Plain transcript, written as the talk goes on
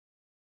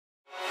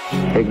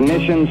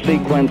Ignition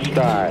sequence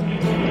starts.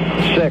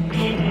 6,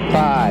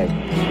 5,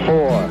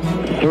 4,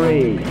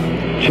 3,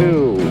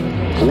 2,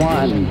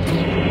 1,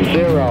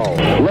 0.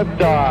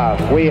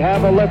 Liftoff. We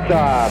have a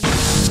liftoff.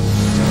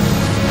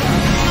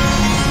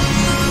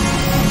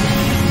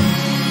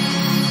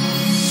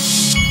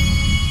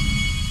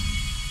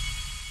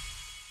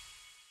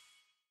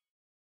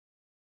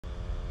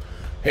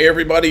 Hey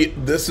everybody,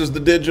 this is the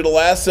Digital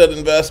Asset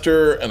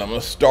Investor, and I'm going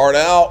to start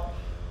out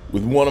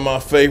with one of my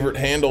favorite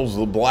handles,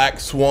 the Black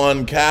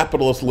Swan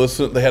Capitalist.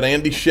 Listen, they had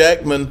Andy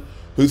Schechtman,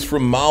 who's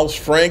from Miles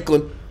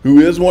Franklin,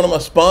 who is one of my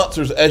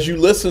sponsors. As you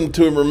listen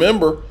to him,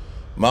 remember,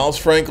 Miles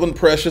Franklin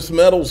Precious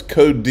Metals,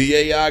 code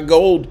DAI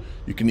Gold.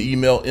 You can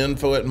email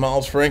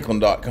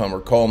info@milesfranklin.com or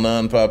call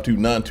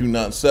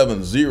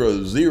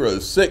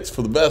 952-929-7006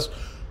 for the best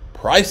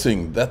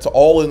pricing. That's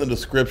all in the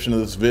description of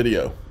this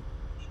video.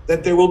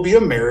 That there will be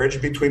a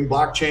marriage between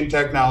blockchain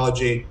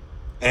technology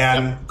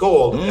and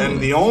gold. And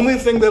the only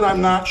thing that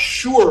I'm not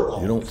sure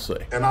of, you don't say,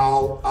 and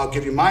I'll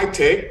give you my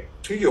take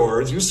to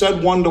yours. You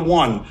said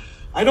 1-to-1.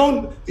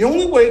 The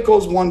only way it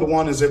goes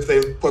 1-to-1 is if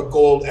they put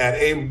gold at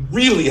a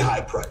really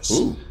high price.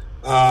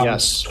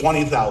 Yes.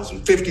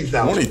 20,000,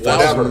 50,000,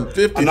 whatever.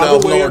 $50,000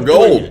 $50,000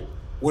 gold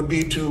would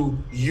be to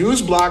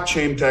use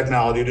blockchain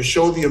technology to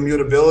show the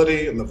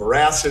immutability and the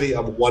veracity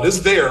of what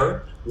is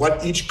there,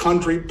 what each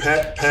country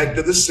pegged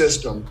to the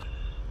system,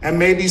 and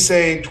maybe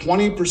say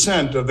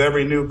 20% of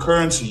every new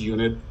currency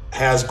unit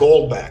has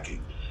gold backing,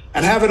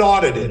 and have it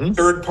audited,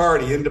 third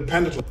party,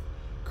 independently.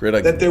 Create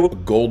a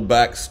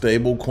gold-backed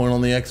stablecoin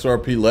on the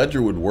XRP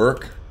ledger would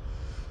work.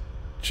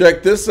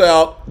 Check this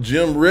out.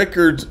 Jim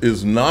Rickards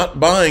is not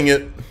buying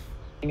it.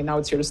 And now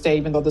it's here to stay,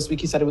 even though this week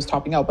he said it was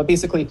topping out. But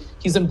basically,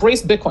 he's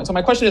embraced Bitcoin. So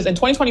my question is, in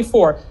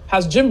 2024,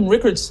 has Jim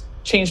Rickards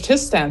changed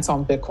his stance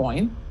on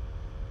Bitcoin?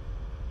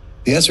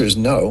 The answer is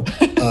no.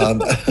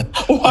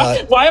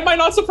 Why am I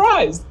not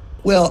surprised?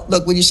 Well,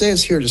 look, when you say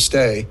it's here to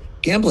stay,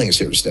 gambling is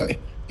here to stay.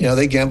 You know,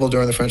 they gambled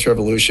during the French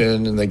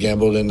Revolution, and they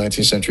gambled in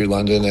 19th century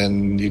London,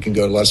 and you can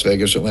go to Las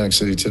Vegas or Atlantic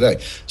City today.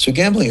 So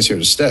gambling is here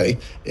to stay.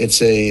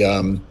 It's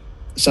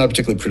not a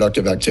particularly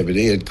productive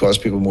activity. It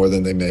costs people more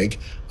than they make,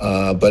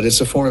 but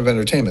it's a form of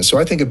entertainment. So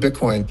I think of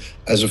Bitcoin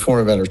as a form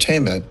of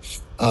entertainment.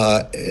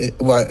 Well,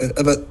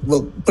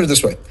 put it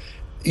this way.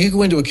 You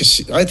go into a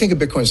casino. I think of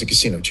Bitcoin as a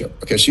casino chip.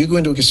 Okay, so you go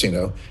into a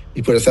casino,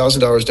 you put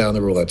 $1,000 down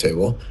the roulette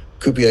table.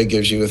 Croupier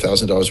gives you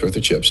 $1,000 worth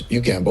of chips.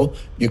 You gamble.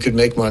 You could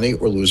make money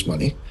or lose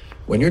money.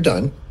 When you're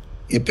done,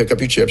 you pick up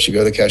your chips, you go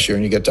to the cashier,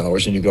 and you get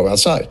dollars, and you go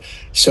outside.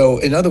 So,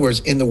 in other words,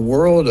 in the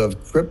world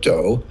of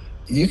crypto,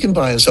 you can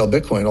buy and sell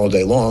Bitcoin all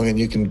day long, and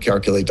you can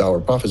calculate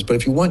dollar profits. But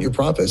if you want your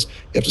profits,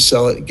 you have to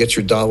sell it, get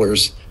your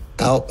dollars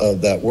out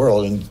of that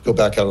world and go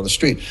back out on the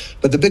street.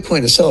 But the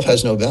Bitcoin itself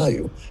has no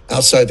value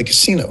outside the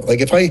casino.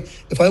 Like if I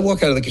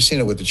walk out of the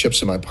casino with the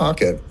chips in my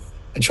pocket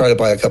and try to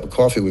buy a cup of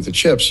coffee with the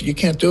chips, you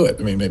can't do it.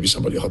 I mean, maybe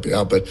somebody will help you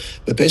out, but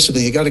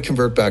basically you got to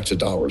convert back to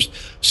dollars.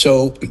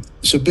 So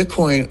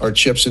Bitcoin are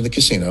chips in the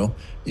casino.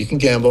 You can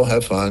gamble,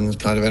 have fun,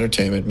 kind of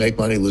entertainment, make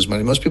money, lose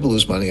money. Most people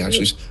lose money,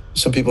 actually.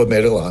 Some people have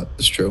made it a lot.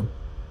 It's true.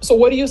 So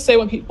what do you say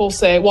when people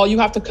say, well, you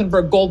have to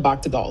convert gold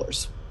back to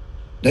dollars?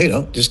 No, you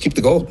don't. Just keep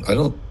the gold. I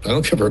don't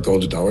convert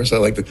gold to dollars. I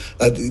like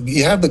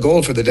you have the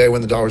gold for the day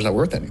when the dollar's not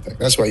worth anything.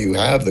 That's why you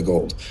have the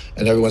gold.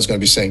 And everyone's going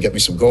to be saying, get me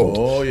some gold.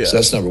 Oh, yeah. So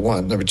that's number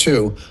one. Number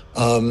two,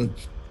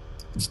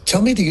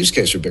 tell me the use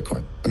case for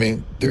Bitcoin. I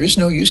mean, there is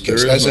no use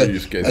case. There is no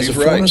use case. As a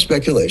form of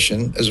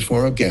speculation, as a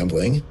form of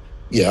gambling,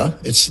 yeah,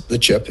 it's the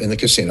chip in the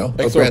casino.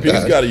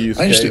 XRP's got a use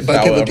case. I understand.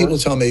 But people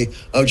tell me,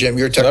 "Oh, Jim,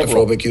 you're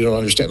technophobic. You don't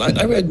understand."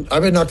 I read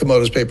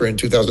Nakamoto's paper in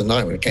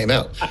 2009 when it came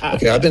out.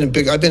 Okay, I've been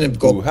in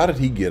gold. Ooh, how did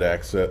he get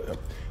access?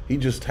 He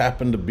just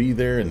happened to be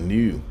there and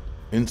knew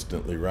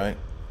instantly, right?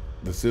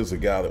 This is a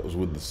guy that was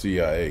with the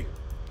CIA.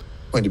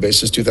 Coinbase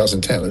since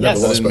 2010. I never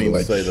Yes. lost, by the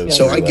way.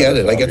 So I get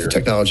it. I get the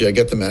technology. I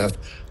get the math.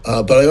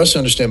 But I also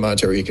understand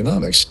monetary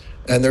economics.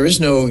 And there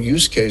is no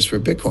use case for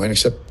Bitcoin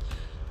except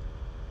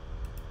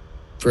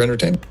for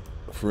entertainment.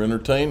 For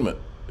entertainment.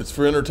 It's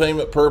for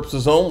entertainment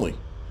purposes only.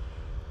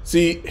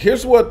 See,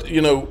 here's what,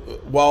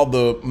 while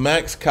the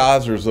Max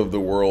Kaisers of the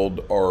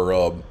world are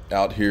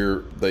out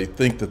here, they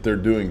think that they're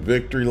doing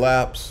victory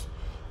laps.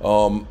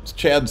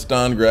 Chad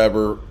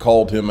Steingraber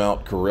called him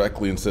out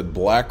correctly and said,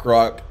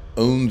 BlackRock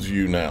owns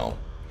you now.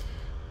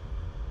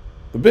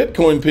 The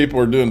Bitcoin people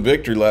are doing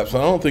victory laps.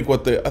 I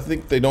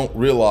think they don't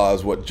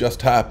realize what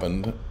just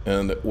happened.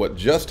 And what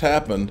just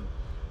happened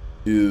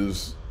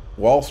is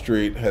Wall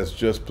Street has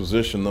just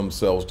positioned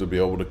themselves to be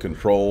able to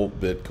control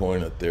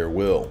Bitcoin at their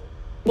will.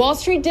 Wall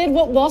Street did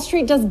what Wall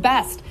Street does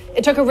best.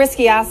 It took a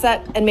risky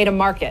asset and made a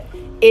market.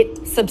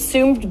 It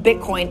subsumed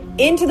Bitcoin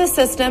into the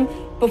system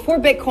before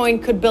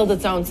Bitcoin could build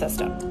its own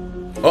system.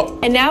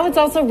 And now it's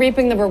also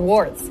reaping the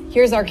rewards.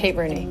 Here's our Kate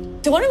Rooney.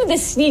 So one of the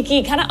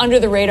sneaky, kind of under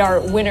the radar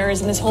winners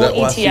in this whole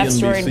ETF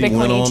story and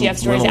Bitcoin ETF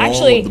story is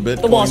actually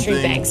the Wall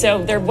Street Bank.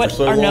 So they're what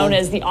are known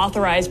as the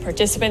authorized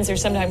participants. They're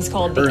sometimes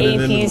called the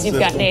APs. You've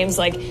got names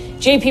like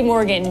JP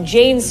Morgan,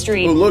 Jane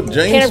Street,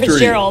 Cantor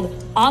Fitzgerald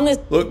on this.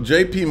 Look,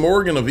 JP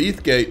Morgan of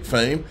ETHgate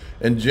fame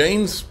and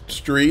Jane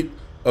Street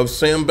of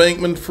Sam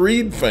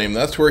Bankman-Fried fame.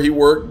 That's where he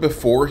worked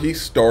before he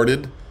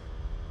started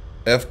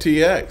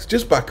FTX,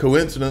 just by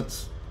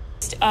coincidence.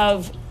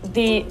 Of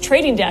the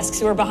trading desks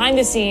who are behind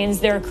the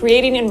scenes, they're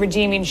creating and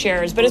redeeming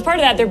shares. But as part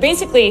of that, they're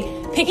basically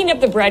picking up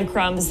the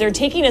breadcrumbs. They're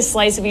taking a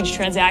slice of each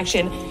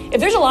transaction.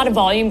 If there's a lot of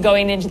volume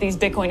going into these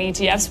Bitcoin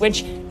ETFs,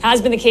 which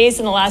has been the case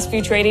in the last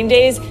few trading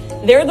days,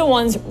 they're the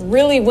ones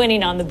really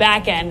winning on the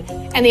back end.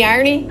 And the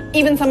irony,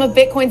 even some of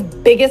Bitcoin's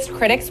biggest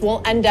critics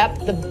will end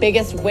up the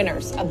biggest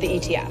winners of the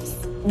ETFs.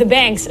 The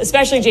banks,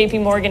 especially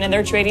JP Morgan and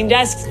their trading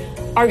desks,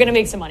 are going to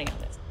make some money on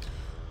this.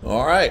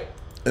 All right.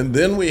 And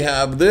then we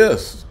have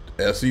this.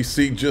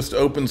 SEC just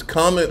opens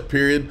comment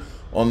period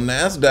on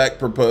NASDAQ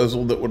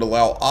proposal that would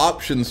allow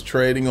options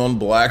trading on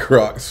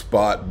BlackRock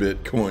spot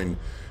Bitcoin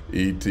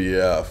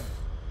ETF.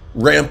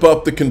 Ramp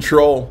up the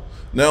control.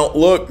 Now,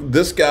 look,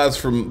 this guy's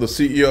from the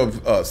CIO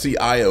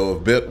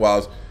of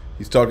Bitwise.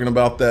 He's talking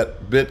about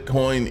that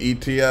Bitcoin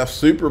ETF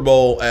Super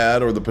Bowl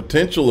ad, or the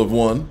potential of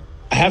one.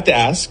 I have to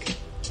ask,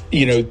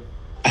 there's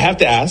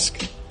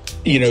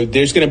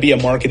going to be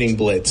a marketing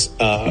blitz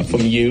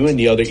from you and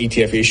the other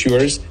ETF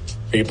issuers.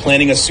 Are you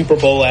planning a Super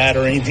Bowl ad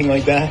or anything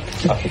like that?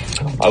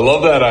 I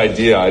love that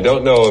idea. I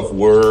don't know if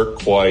we're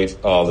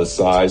quite the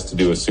size to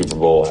do a Super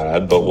Bowl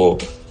ad, but we'll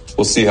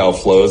see how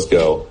flows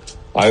go.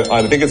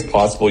 I think it's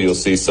possible you'll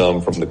see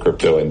some from the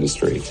crypto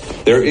industry.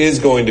 There is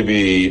going to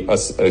be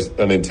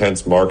an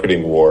intense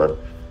marketing war.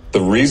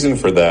 The reason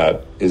for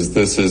that is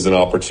this is an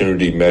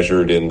opportunity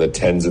measured in the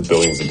tens of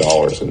billions of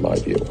dollars, in my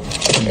view.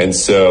 And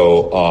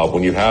so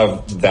when you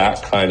have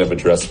that kind of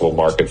addressable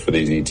market for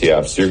these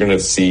ETFs, you're going to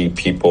see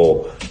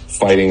people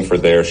fighting for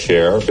their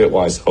share.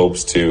 Bitwise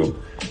hopes to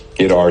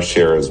get our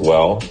share as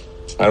well.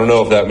 I don't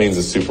know if that means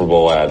a Super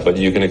Bowl ad, but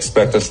you can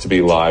expect us to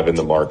be live in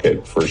the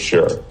market for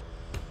sure.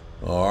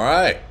 All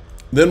right.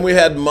 Then we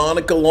had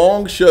Monica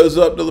Long shows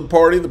up to the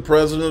party, the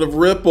president of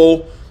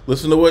Ripple.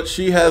 Listen to what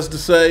she has to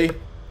say.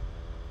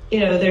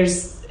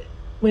 There's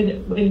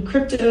when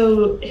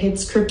crypto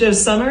hits crypto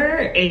summer,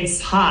 it's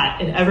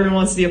hot and everyone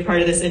wants to be a part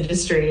of this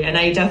industry. And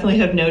I definitely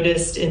have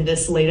noticed in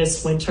this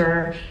latest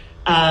winter,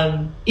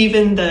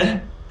 even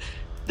the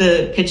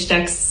pitch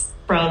decks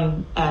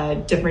from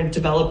different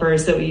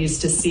developers that we used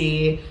to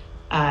see,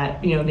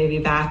 maybe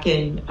back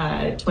in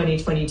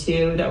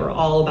 2022 that were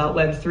all about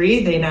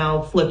Web3, they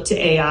now flip to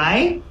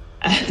AI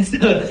as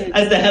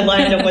the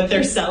headline of what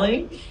they're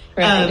selling.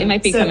 Right, they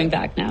might be coming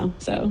back now.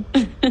 So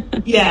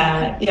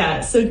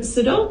yeah.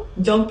 So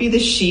don't be the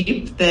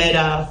sheep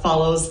that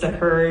follows the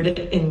herd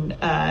in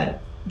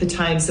the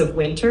times of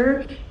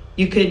winter.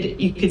 You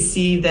could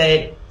see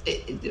that.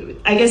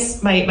 I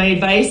guess my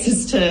advice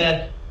is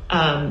to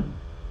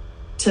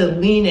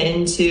lean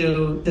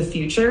into the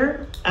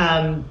future.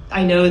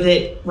 I know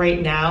that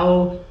right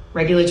now,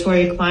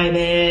 regulatory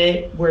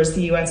climate, where's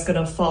the US going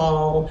to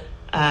fall?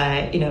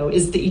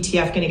 Is the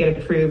ETF going to get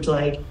approved?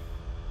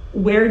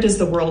 Where does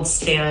the world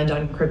stand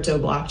on crypto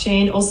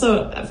blockchain?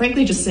 Also,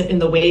 frankly, just in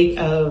the wake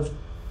of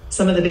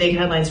some of the big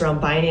headlines around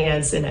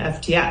Binance and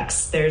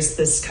FTX, there's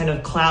this kind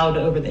of cloud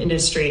over the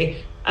industry.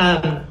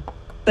 But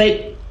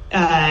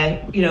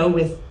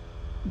with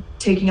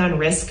taking on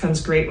risk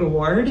comes great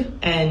reward.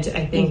 And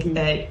I think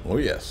that,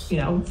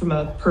 from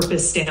a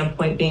purpose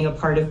standpoint, being a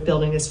part of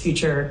building this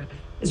future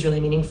is really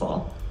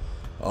meaningful.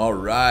 All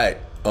right.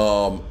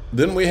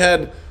 Then we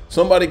had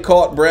somebody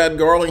caught Brad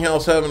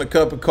Garlinghouse having a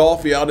cup of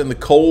coffee out in the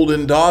cold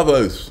in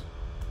Davos.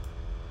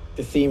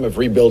 The theme of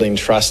rebuilding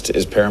trust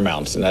is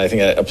paramount, and I think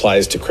that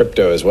applies to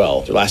crypto as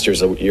well. Last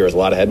year's a year with a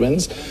lot of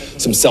headwinds,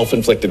 some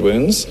self-inflicted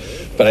wounds,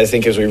 but I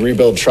think as we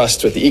rebuild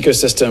trust with the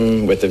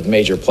ecosystem, with the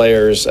major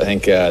players, I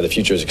think the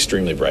future is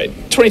extremely bright.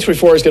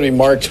 2024 is going to be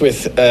marked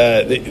with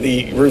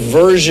the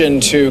reversion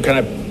to kind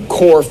of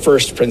core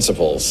first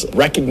principles,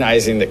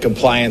 recognizing that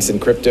compliance in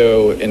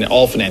crypto and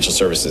all financial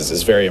services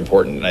is very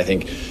important. And I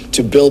think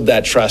to build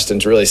that trust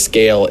and to really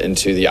scale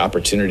into the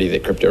opportunity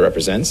that crypto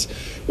represents,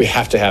 we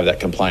have to have that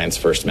compliance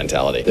first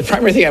mentality. The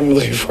primary thing I'm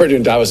looking forward to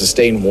in Davos is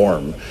staying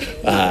warm.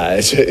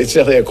 It's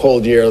definitely a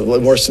cold year, a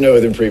little more snow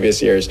than previous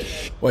years.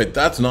 Wait,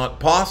 that's not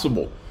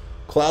possible.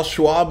 Klaus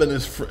Schwab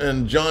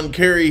and John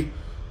Kerry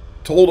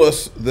told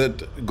us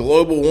that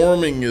global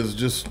warming is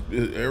just,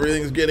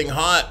 everything's getting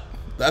hot.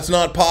 That's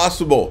not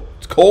possible.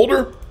 It's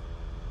colder.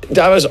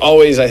 Davos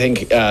always, I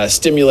think,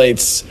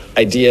 stimulates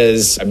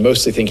ideas. I'm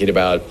mostly thinking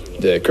about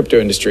the crypto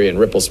industry and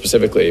Ripple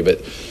specifically,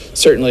 but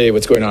certainly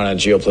what's going on a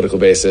geopolitical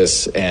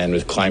basis and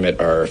with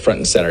climate are front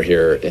and center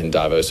here in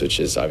Davos, which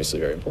is obviously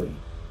very important.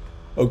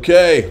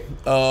 Okay,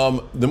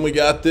 then we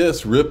got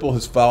this. Ripple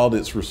has filed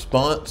its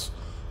response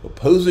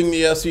opposing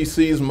the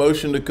SEC's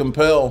motion to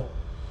compel.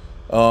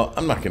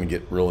 I'm not going to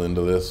get real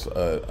into this.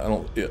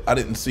 I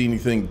didn't see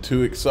anything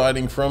too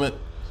exciting from it.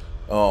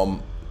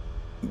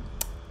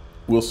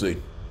 We'll see.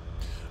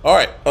 All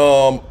right,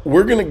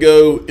 we're going to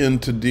go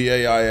into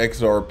DAI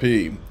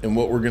XRP, and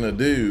what we're going to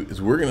do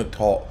is we're going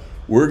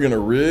to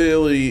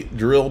really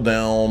drill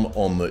down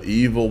on the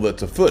evil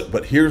that's afoot.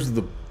 But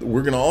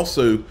we're going to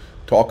also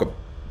talk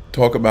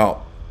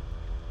about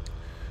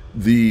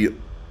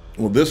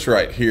this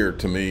right here.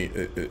 To me,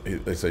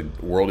 they say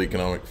World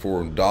Economic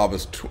Forum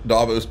Davos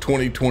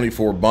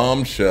 2024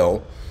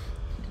 bombshell.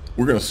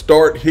 We're going to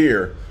start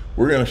here.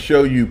 We're going to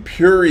show you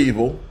pure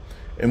evil,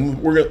 and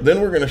then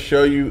we're going to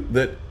show you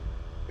that.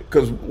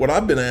 Because what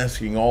I've been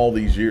asking all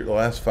these years, the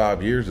last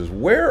 5 years, is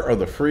where are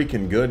the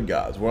freaking good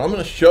guys? Well, I'm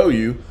going to show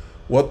you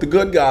what the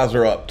good guys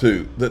are up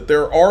to, that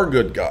there are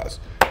good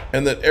guys,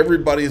 and that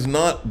everybody's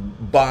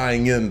not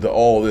buying into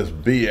all this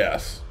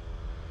BS.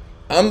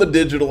 I'm the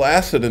digital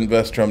asset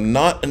investor. I'm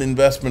not an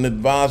investment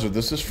advisor.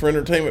 This is for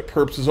entertainment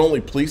purposes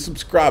only. Please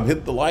subscribe,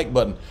 hit the like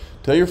button.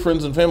 Tell your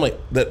friends and family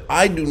that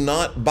I do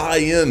not buy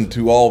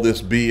into all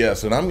this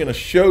BS. And I'm going to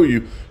show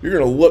you, you're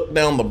going to look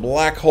down the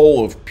black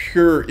hole of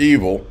pure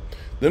evil.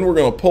 Then we're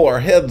going to pull our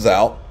heads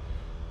out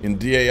in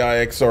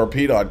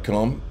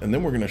DAIXRP.com, and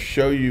then we're going to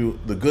show you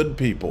the good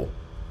people,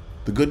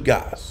 the good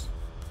guys.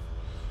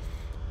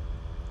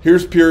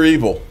 Here's pure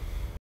evil.